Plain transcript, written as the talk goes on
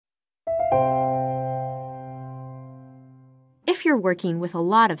you're working with a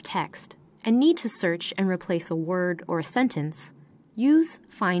lot of text and need to search and replace a word or a sentence, use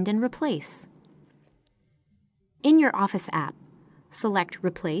Find and Replace. In your Office app, select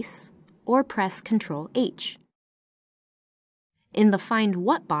Replace or press Ctrl-H. In the Find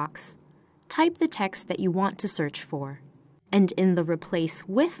What box, type the text that you want to search for, and in the Replace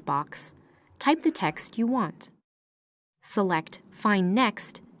With box, type the text you want. Select Find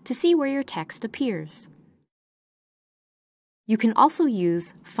Next to see where your text appears. You can also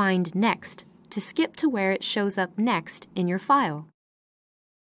use Find Next to skip to where it shows up next in your file.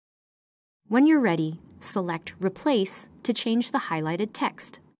 When you're ready, select Replace to change the highlighted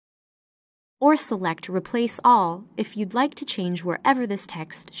text. Or select Replace All if you'd like to change wherever this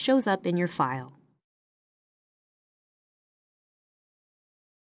text shows up in your file.